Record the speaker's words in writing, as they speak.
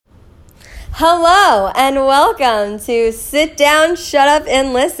Hello and welcome to Sit Down, Shut Up,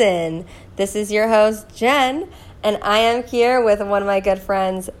 and Listen. This is your host, Jen, and I am here with one of my good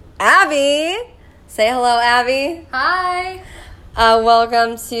friends, Abby. Say hello, Abby. Hi.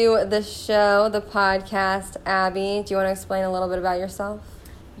 Welcome to the show, the podcast. Abby, do you want to explain a little bit about yourself?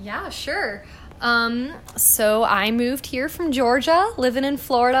 Yeah, sure. So I moved here from Georgia, living in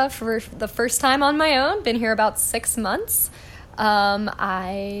Florida for the first time on my own. Been here about 6 months.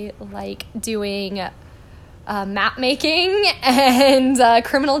 I like doing map making and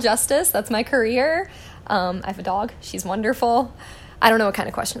criminal justice. That's my career. I have a dog. She's wonderful. I don't know what kind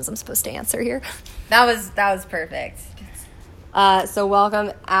of questions I'm supposed to answer here. That was perfect. So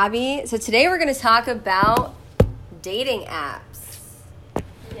welcome, Abby. So today we're going to talk about dating apps.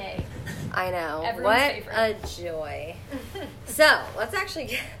 Yay. I know. Everyone's what favorite. a joy. So let's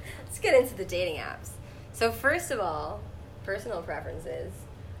get into the dating apps. So first of all, personal preferences.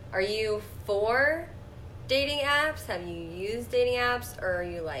 Are you for dating apps? Have you used dating apps, or are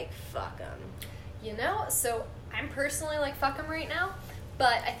you like, fuck them? You know, so I'm personally like fuck them right now,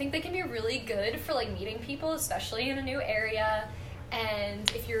 but I think they can be really good for like meeting people, especially in a new area. And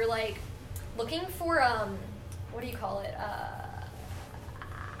if you're like looking for what do you call it?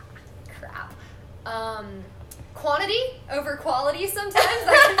 Quantity over quality sometimes.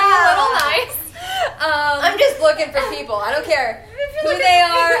 That can be a little nice. I'm just looking for people. I don't care who they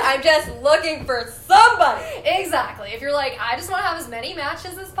are. I'm just looking for somebody. Exactly. If you're like, I just want to have as many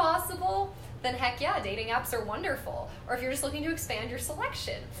matches as possible, then heck yeah, dating apps are wonderful. Or if you're just looking to expand your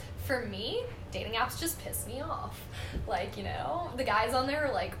selection. For me, dating apps just piss me off. Like, you know, the guys on there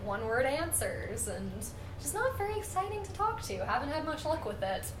are like one-word answers and just not very exciting to talk to. Haven't had much luck with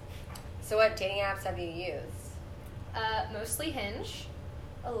it. So what dating apps have you used? Mostly Hinge.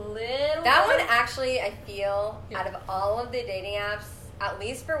 A little. That bit. one actually, I feel, Yeah. out of all of the dating apps, at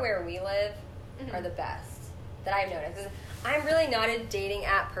least for where we live, Mhm. are the best that I've noticed. 'Cause I'm really not a dating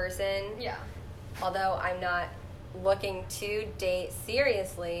app person. Yeah. Although I'm not looking to date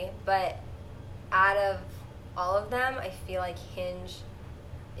seriously, but out of all of them, I feel like Hinge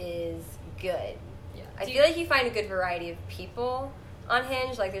is good. Yeah. I feel like you find a good variety of people on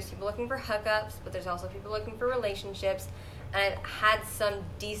Hinge. Like, there's people looking for hookups, but there's also people looking for relationships, and I've had some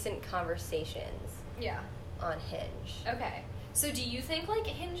decent conversations Yeah. on Hinge. Okay. So do you think like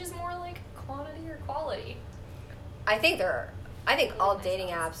Hinge is more like quantity or quality? I think all nice dating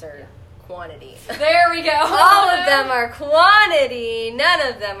balance. apps are quantity. There we go. All of them are quantity. None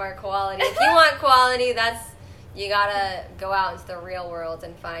of them are quality. If you want quality, you gotta go out into the real world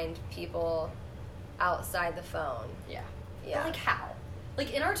and find people outside the phone. Yeah. Yeah. But like how?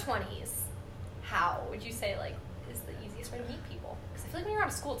 Like in our 20s, how would you say like is the easiest way to meet people? Because I feel like when you're out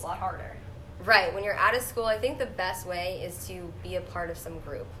of school, it's a lot harder. Right. When you're out of school, I think the best way is to be a part of some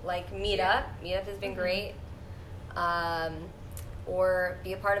group. Like Meetup. Yeah. Meetup has been Mhm. great. Or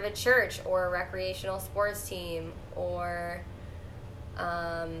be a part of a church or a recreational sports team, or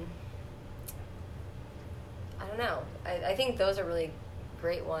I don't know. I think those are really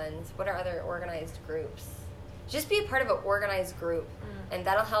great ones. What are other organized groups? Just be a part of an organized group, and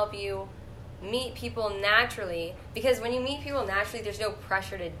that'll help you meet people naturally. Because when you meet people naturally, there's no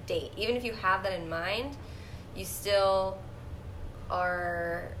pressure to date. Even if you have that in mind, you still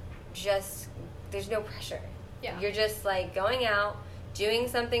are just, there's no pressure. Yeah. You're just like going out, doing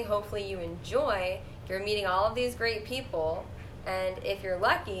something hopefully you enjoy. You're meeting all of these great people, and if you're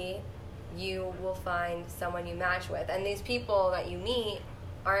lucky, you will find someone you match with. And these people that you meet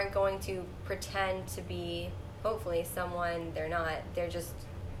aren't going to pretend to be, hopefully, someone they're not. They're just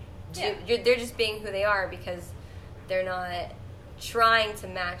they're just being who they are, because they're not trying to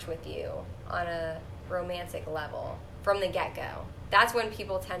match with you on a romantic level from the get-go. That's when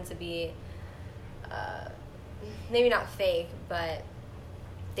people tend to be maybe not fake, but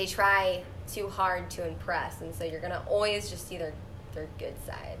they try too hard to impress, and so you're gonna always just see their good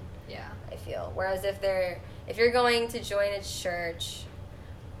side. Yeah. I feel. Whereas if you're going to join a church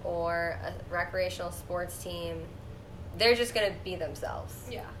or a recreational sports team, they're just gonna be themselves.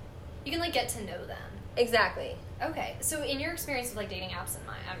 Yeah. You can like get to know them. Exactly. Okay. So in your experience with like dating apps,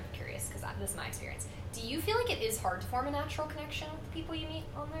 I'm curious because this is my experience. Do you feel like it is hard to form a natural connection with the people you meet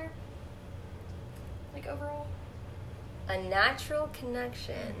on there? Like overall? A natural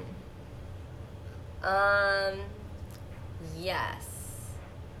connection. Yes.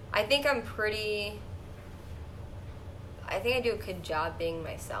 I think I do a good job being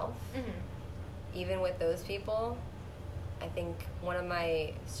myself, even with those people. I think one of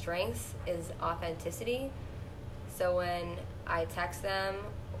my strengths is authenticity. So when I text them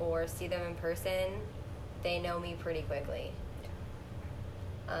or see them in person, they know me pretty quickly.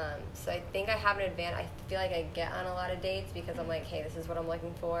 So I think I have an advantage. I feel like I get on a lot of dates because I'm like, hey, this is what I'm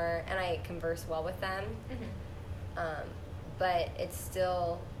looking for, and I converse well with them. But it's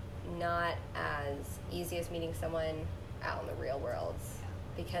still not as easy as meeting someone out in the real world,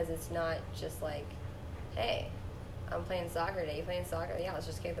 because it's not just like, hey, I'm playing soccer today. You playing soccer? Yeah, let's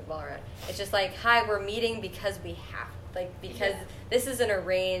just kick the ball around. It's just like, hi, we're meeting because we have, because this is an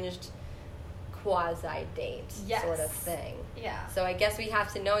arranged quasi-date sort of thing. Yeah. So I guess we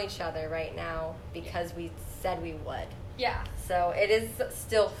have to know each other right now because we said we would. Yeah. So it is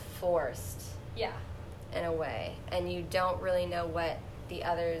still forced. Yeah. In a way. And you don't really know what the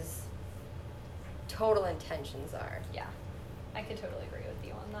other's total intentions are. Yeah. I could totally agree with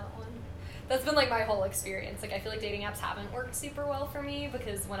you on that one. That's been, like, my whole experience. Like, I feel like dating apps haven't worked super well for me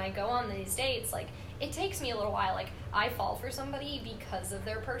because when I go on these dates, like, it takes me a little while. Like, I fall for somebody because of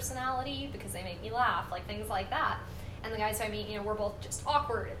their personality, because they make me laugh, like, things like that. And the guys who I meet, you know, we're both just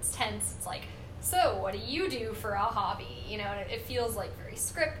awkward. It's tense. It's like, so what do you do for a hobby? You know, and it feels, like, very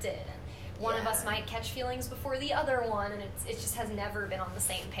scripted. And one of us might catch feelings before the other one, and it just has never been on the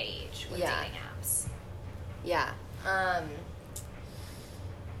same page with dating apps. Yeah.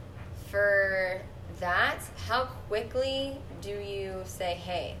 For that, how quickly do you say,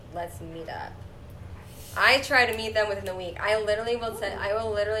 hey, let's meet up? I try to meet them within the week. I will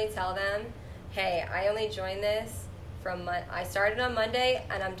literally tell them, hey, I only joined this I started on Monday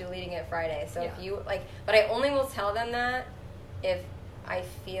and I'm deleting it Friday. So if you but I only will tell them that if I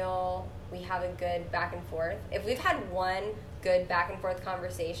feel we have a good back and forth. If we've had one good back and forth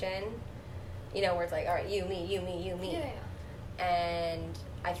conversation, you know, where it's like, all right, you, me. Yeah. And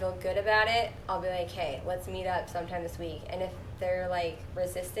I feel good about it, I'll be like, hey, let's meet up sometime this week. And if they're, like,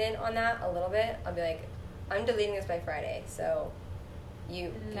 resistant on that a little bit, I'll be like, I'm deleting this by Friday, so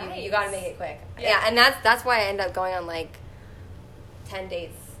you got to make it quick. Yeah, and that's why I end up going on, like, 10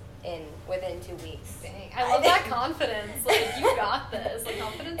 dates within 2 weeks. Dang. I love that confidence. Like, you got this. Like,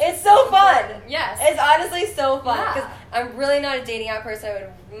 confidence It's so fun. Yes. It's honestly so fun. Because I'm really not a dating app person. I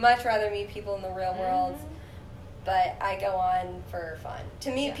would much rather meet people in the real world. But I go on for fun.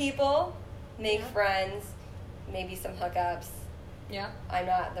 To meet people, make friends, maybe some hookups. Yeah. I'm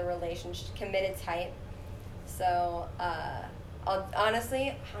not the relationship committed type. So, I'll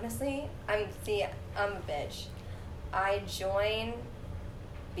honestly, I'm a bitch. I join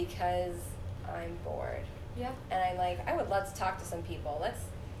because I'm bored. Yeah. And I would love to talk to some people.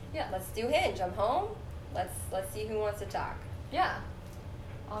 Let's do Hinge. I'm home. Let's see who wants to talk. Yeah.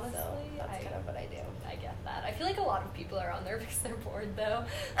 Honestly, so that's kind of what I do. I get that. I feel like a lot of people are on there because they're bored, though.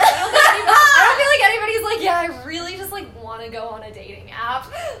 I don't feel like anybody's like, yeah, I really just, like, want to go on a dating app.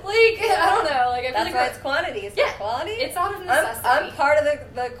 Like, I don't know. Like, I feel that's why it's quantity. It's not quality. It's out of necessity. I'm part of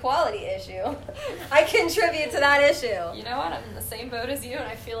the quality issue. I contribute to that issue. You know what? I'm in the same boat as you, and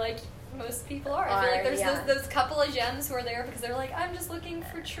I feel like most people are. I feel like there's those couple of gems who are there because they're like, I'm just looking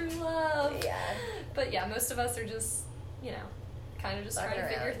for true love. Yeah. But, yeah, most of us are just, you know, kind of just trying to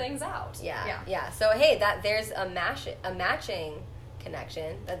figure things out. Yeah. So hey, there's a matching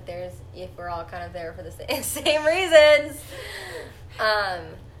connection. That if we're all kind of there for the same reasons.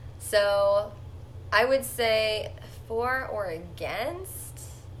 So I would say for or against.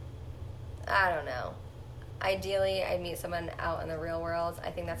 I don't know. Ideally, I'd meet someone out in the real world.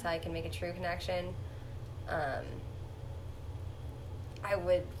 I think that's how I can make a true connection. I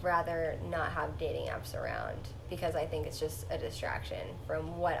would rather not have dating apps around because I think it's just a distraction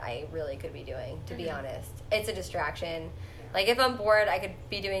from what I really could be doing, to be honest. It's a distraction. Like, if I'm bored, I could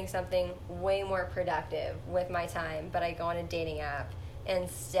be doing something way more productive with my time, but I go on a dating app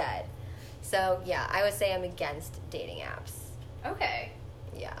instead. So, yeah, I would say I'm against dating apps. Okay.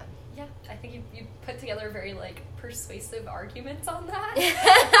 Yeah. Yeah, I think you put together very, like, persuasive arguments on that.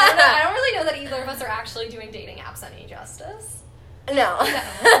 I don't really know that either of us are actually doing dating apps any justice. No.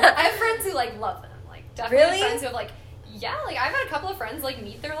 I have friends who, like, love them. Like, definitely really? Friends who have, like, yeah, like, I've had a couple of friends, like,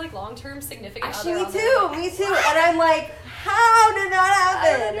 meet their, like, long-term significant other. Actually, me too. And I'm like, how did that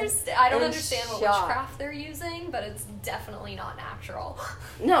happen? I don't understand what witchcraft they're using, but it's definitely not natural.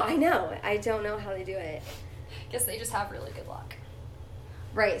 No, I know. I don't know how they do it. Guess they just have really good luck.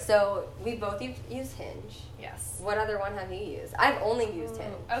 Right, so we both use Hinge. Yes. What other one have you used? I've only used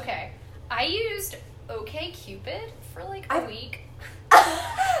Hinge. Okay. I used OkCupid for, like, a week.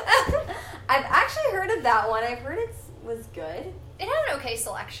 I've actually heard of that one. I've heard it was good. It had an okay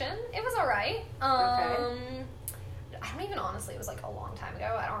selection. It was alright. Okay. I don't even honestly, it was like a long time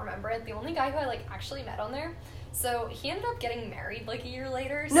ago. I don't remember it. The only guy who I like actually met on there, so he ended up getting married like a year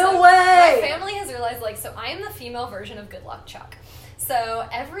later. No so way! My family has realized, like, so I am the female version of Good Luck Chuck. So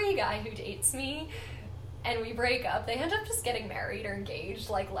every guy who dates me and we break up, they end up just getting married or engaged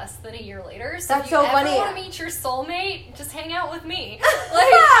like less than a year later. So That's if you so ever funny. want to meet your soulmate, just hang out with me. Like,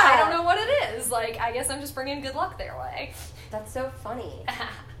 I don't know what it is. Like, I guess I'm just bringing good luck their way. That's so funny.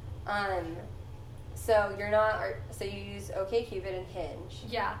 So you're not. So you use OkCupid and Hinge.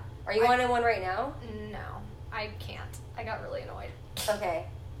 Yeah. Are you on one right now? No, I can't. I got really annoyed. Okay.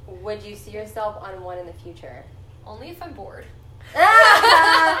 Would you see yourself on one in the future? Only if I'm bored.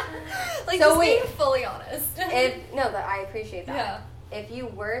 Like, Just being fully honest. I appreciate that. Yeah. If you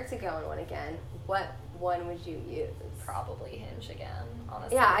were to go on one again, what one would you use? Probably Hinge again,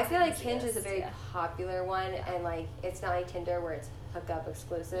 honestly. Yeah, I feel like It's Hinge is a easiest, very popular one, and like it's not like Tinder where it's hookup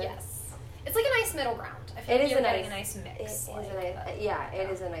exclusive. Yes. It's like a nice middle ground. I feel It like is you're a getting nice. a nice mix. It is like, a nice. It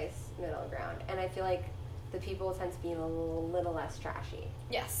is a nice middle ground, and I feel like the people tend to be a little less trashy.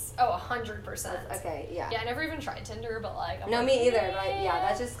 Yes. Oh, 100%. Okay. Yeah. Yeah, I never even tried Tinder, but like. No, me either. But yeah,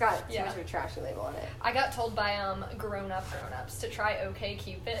 that just got too Yeah. much of a trashy label on it. I got told by grown-ups to try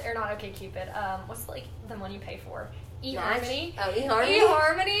OkCupid, or not OkCupid. What's like the one you pay for? eHarmony. Oh, eHarmony.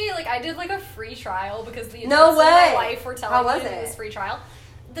 eHarmony. Like, I did like a free trial because the No adults way. in my life were How telling was me it it? was free trial.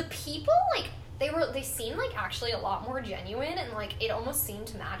 The people like. They seemed like actually a lot more genuine, and like it almost seemed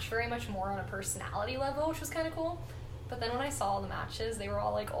to match very much more on a personality level, which was kind of cool. But then when I saw the matches, they were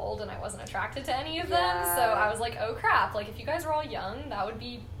all like old, and I wasn't attracted to any of them. Yeah. So I was like, oh crap! Like if you guys were all young, that would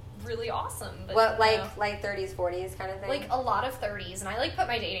be really awesome. But, What, you know, like 30s, 40s kind of thing? like a lot of 30s, and I like put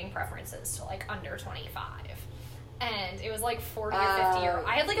my dating preferences to like under 25, and it was like 40 or 50 year.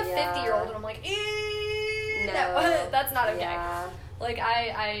 I had like a 50-year-old, and I'm like, No. that's not okay. Yeah. Like,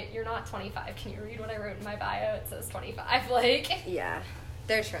 you're not 25. Can you read what I wrote in my bio? It says 25. Like, Yeah.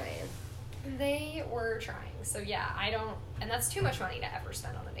 They're trying. they were trying. So, yeah, I don't, and that's too much money to ever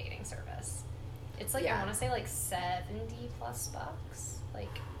spend on a dating service. It's like, Yeah. I want to say like $70+ bucks.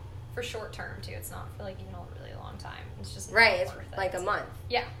 Like, for short term, too. It's not for like even a really long time. It's just Right. not It's worth like it. a month.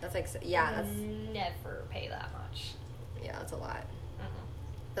 Yeah. That's like, yeah, that's, Never pay that much. yeah, that's a lot.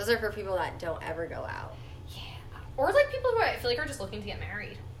 Mm-mm. Those are for people that don't ever go out. Yeah. Or like people who I feel like are just looking to get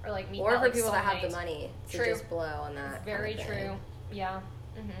married. Or like meet Or that, for like, people that have the soulmate. money to True. just blow on that. Very kind of thing. true. Yeah.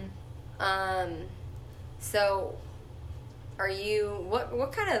 Mm-hmm. So are you what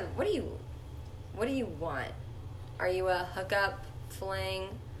do you want? Are you a hookup, fling?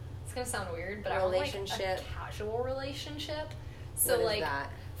 It's gonna sound weird, but I Relationship. want like a casual relationship. So What is like that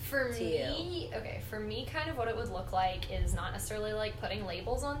for to me, okay, for me kind of what it would look like is not necessarily like putting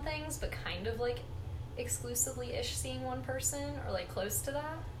labels on things, but kind of like exclusively ish seeing one person or like close to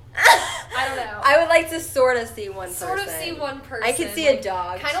that. I don't know. I would like to sort of see one person. Sort of see one person. I could see a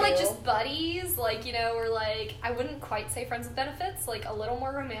dog, Kind of like too. just buddies, like, you know, or like, I wouldn't quite say friends with benefits, like a little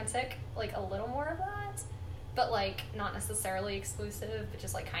more romantic, like a little more of that, but like not necessarily exclusive, but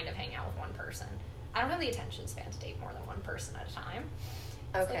just like kind of hang out with one person. I don't have the attention span to date more than one person at a time.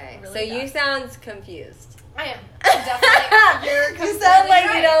 Okay, like, really so you bad. sound confused. I am. Definitely. You're You completely sound like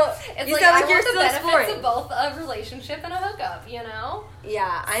right. you don't. It's you like sound I like you're want the still benefits exploring. of both a relationship and a hookup, you know?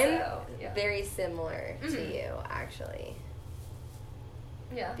 Yeah, I'm So, yeah. very similar to Mhm. you, actually,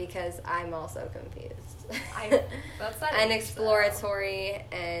 Yeah. because I'm also confused. That's that and age, exploratory,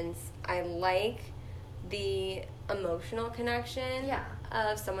 and I like the emotional connection Yeah.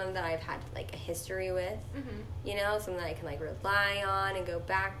 of someone that I've had like a history with. Mm-hmm. You know, someone that I can like rely on and go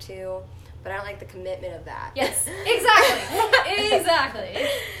back to. But I don't like the commitment of that. Yes, exactly. Exactly.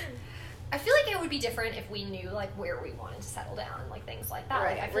 I feel like it would be different if we knew like where we wanted to settle down and like things like that.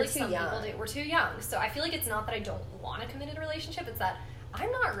 Right. Like I feel We're like too some young. people do. We're too young. So I feel like it's not that I don't want a committed relationship. It's that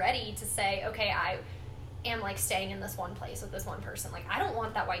I'm not ready to say, okay, I am like staying in this one place with this one person. Like I don't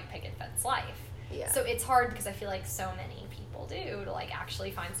want that white picket fence life. Yeah. So it's hard because I feel like so many people do to like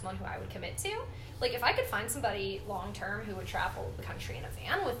actually find someone who I would commit to. Like if I could find somebody long term who would travel the country in a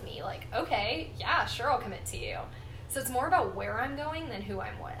van with me, like okay, yeah, sure, I'll commit to you. So it's more about where I'm going than who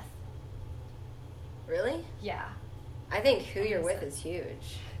I'm with. Really? Yeah. I think who you're with is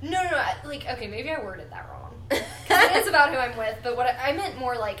huge. No. Like okay, maybe I worded that wrong. Because it is about who I'm with, but what I meant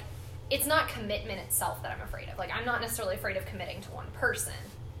more like it's not commitment itself that I'm afraid of. Like I'm not necessarily afraid of committing to one person.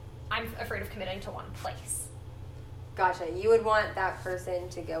 I'm afraid of committing to one place. Gotcha. You would want that person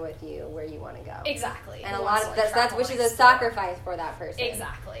to go with you where you want to go. Exactly. And Who a wants lot to, of like, that's travel which and is a explore. sacrifice for that person.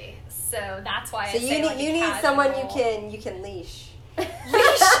 Exactly. So that's why So I you say need like a you need someone you casual- can leash. Leash.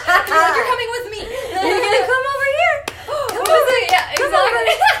 You're coming with me. You're gonna come over here. Come Just over. like, yeah, Come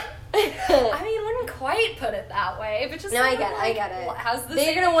exactly. over. I mean, wouldn't quite put it that way, but just No, I sort of get it. I like, get it. How's the They're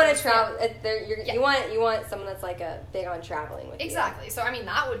same gonna want to interest? travel. Yeah. Yeah. You want someone that's like a big on traveling with Exactly. So I mean,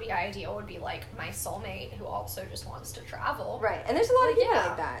 that would be ideal. Would be like my soulmate who also just wants to travel. you. Right. And there's a lot of Like, people yeah.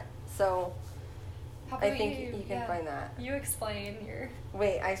 like that. So I think you can find that. You explain your...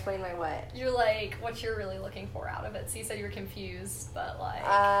 Wait, I explained my what? You're like, what you're really looking for out of it. So you said you were confused, but like...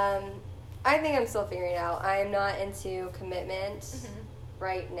 I think I'm still figuring it out. I'm not into commitment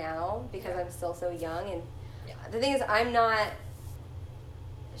right now because I'm still so young. And the thing is, I'm not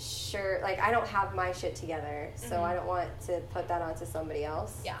sure, like, I don't have my shit together, so I don't want to put that onto somebody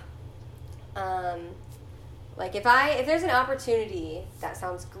else. Yeah. Like, if there's an opportunity that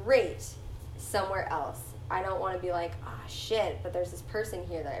sounds great somewhere else, I don't want to be like, oh, shit, but there's this person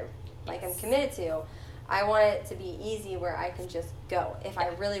here that I'm committed to. I want it to be easy where I can just go if I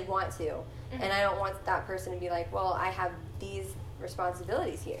really want to. And I don't want that person to be like, well, I have these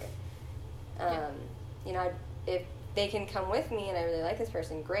responsibilities here. You know, if they can come with me and I really like this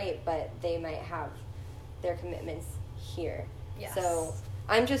person, great, but they might have their commitments here. Yes. So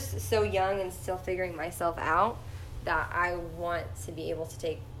I'm just so young and still figuring myself out that I want to be able to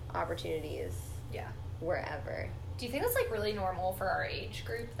take opportunities wherever. Do you think that's, like, really normal for our age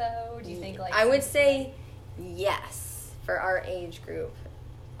group, though? Do you think, like... I would say yes. For our age group,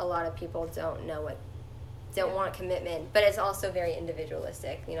 a lot of people don't want commitment, but it's also very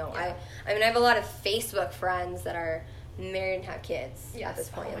individualistic. You know, I mean, I have a lot of Facebook friends that are married and have kids at this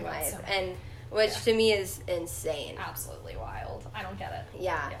point in life, and which to me is insane. Absolutely wild. I don't get it.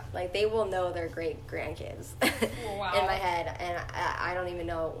 Yeah. Like, they will know their great grandkids in my head, and I don't even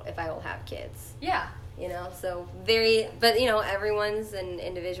know if I will have kids. Yeah. You know, so but you know, everyone's an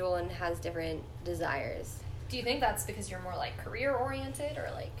individual and has different desires. Do you think that's because you're more, like, career oriented,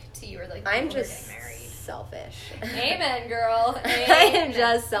 or, like, to you, or, like, I'm just getting married? Selfish. Amen, girl. Amen. I am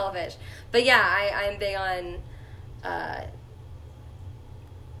just selfish. But yeah, I'm big on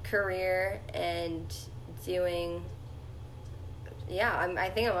career and doing. Yeah, I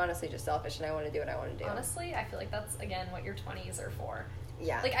think I'm honestly just selfish, and I want to do what I want to do. Honestly, I feel like that's, again, what your 20s are for.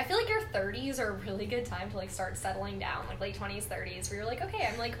 Yeah. Like, I feel like your 30s are a really good time to, like, start settling down. Like, late 20s, 30s, where you're like, okay,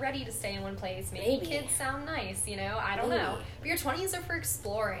 I'm, like, ready to stay in one place. Maybe kids sound nice, you know? I don't know. But your 20s are for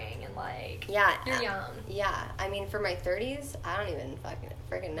exploring and, like, you're young. Yeah. I mean, for my 30s, I don't even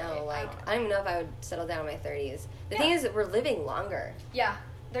freaking know. Like, I don't even know if I would settle down in my 30s. The thing is that we're living longer. Yeah.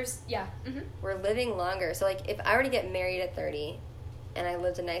 We're living longer. So, like, if I were to get married at 30 and I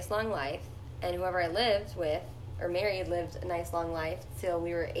lived a nice long life, and whoever I lived with or married lived a nice long life till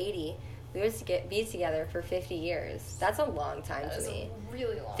we were 80, we would be together for 50 years. That's a long time to me. A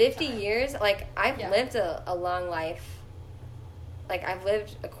really long 50 time. years? Like, I've lived a long life. Like, I've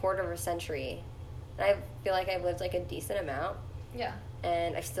lived a quarter of a century. And I feel like I've lived, like, a decent amount. Yeah.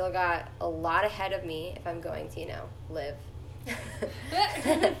 And I've still got a lot ahead of me if I'm going to, you know, live.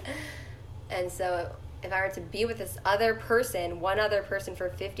 And so if I were to be with this other person, one other person for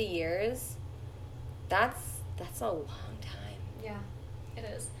 50 years, that's a long time. Yeah, it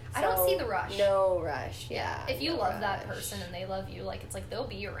is. So, I don't see the rush. No rush, yeah. If you love that person and they love you, like, it's like they'll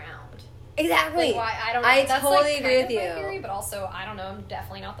be around. Exactly. Like, I don't know. I That's totally like agree with kind of you. my theory, but also, I don't know, I'm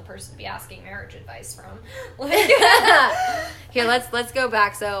definitely not the person to be asking marriage advice from. Here, let's go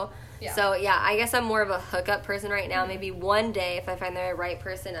back. So I guess I'm more of a hookup person right now. Maybe one day, if I find the right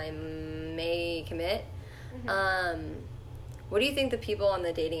person, I may commit. What do you think the people on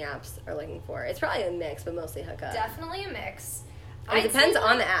the dating apps are looking for? It's probably a mix, but mostly hookup. Definitely a mix. It depends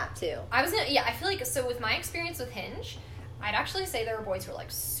on the app, too. I feel like, so with my experience with Hinge, I'd actually say there are boys who are, like,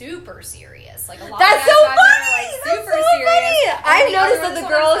 super serious. Like, a lot That's of guys so are, funny! like, super That's so serious. Funny! I've noticed that the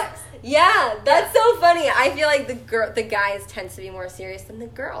girls... Sex. Yeah, that's so funny. I feel like the guys tend to be more serious than the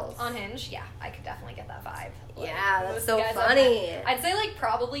girls. On Hinge, yeah, I could definitely get that vibe. Like, yeah, that's so funny. I'd say, like,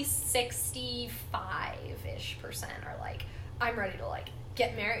 probably 65-ish% are, like, I'm ready to, like,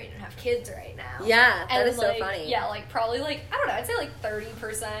 get married and have kids right now. Yeah, that is like, so funny. Yeah, like, probably, like, I don't know, I'd say, like,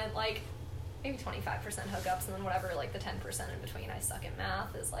 30%, like, maybe 25% hookups, and then whatever, like, the 10% in between, I suck at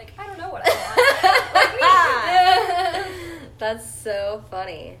math, is, like, I don't know what I want. That's so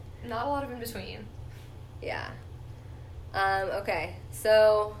funny. Not a lot of in between. Yeah. Okay,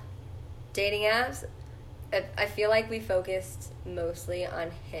 so, dating apps, I feel like we focused mostly on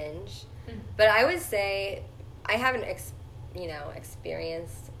Hinge, but I would say I haven't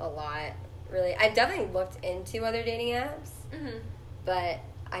experienced a lot, really. I've definitely looked into other dating apps, but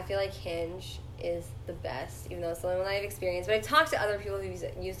I feel like Hinge is the best, even though it's the only one I've experienced. But I've talked to other people who've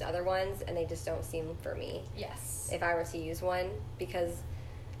used other ones, and they just don't seem for me. Yes. If I were to use one, because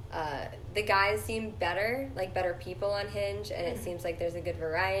the guys seem better, like better people on Hinge, and it seems like there's a good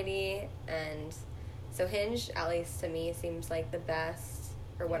variety, and so Hinge, at least to me, seems like the best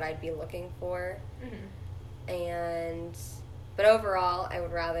for what I'd be looking for. But overall, I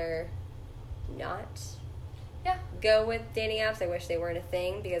would rather not Yeah. go with dating apps. I wish they weren't a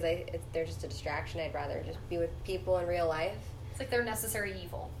thing because they're just a distraction. I'd rather just be with people in real life. It's like they're necessary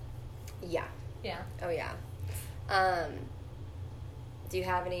evil. Yeah. Yeah. Oh, yeah. Do you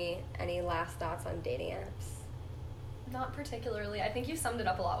have any last thoughts on dating apps? Not particularly. I think you summed it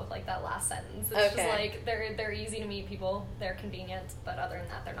up a lot with like that last sentence. It's just like they're easy to meet people, they're convenient, but other than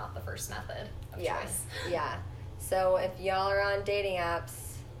that, they're not the first method of choice. Yeah. So if y'all are on dating apps,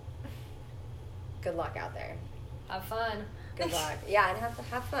 good luck out there. Have fun. Good luck. Yeah, and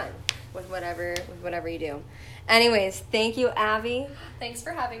have fun with whatever you do. Anyways, thank you, Abby. Thanks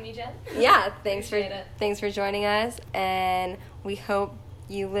for having me, Jen. Yeah, thanks for joining us, and we hope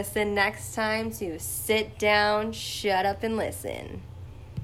you listen next time to Sit Down, Shut Up, and Listen.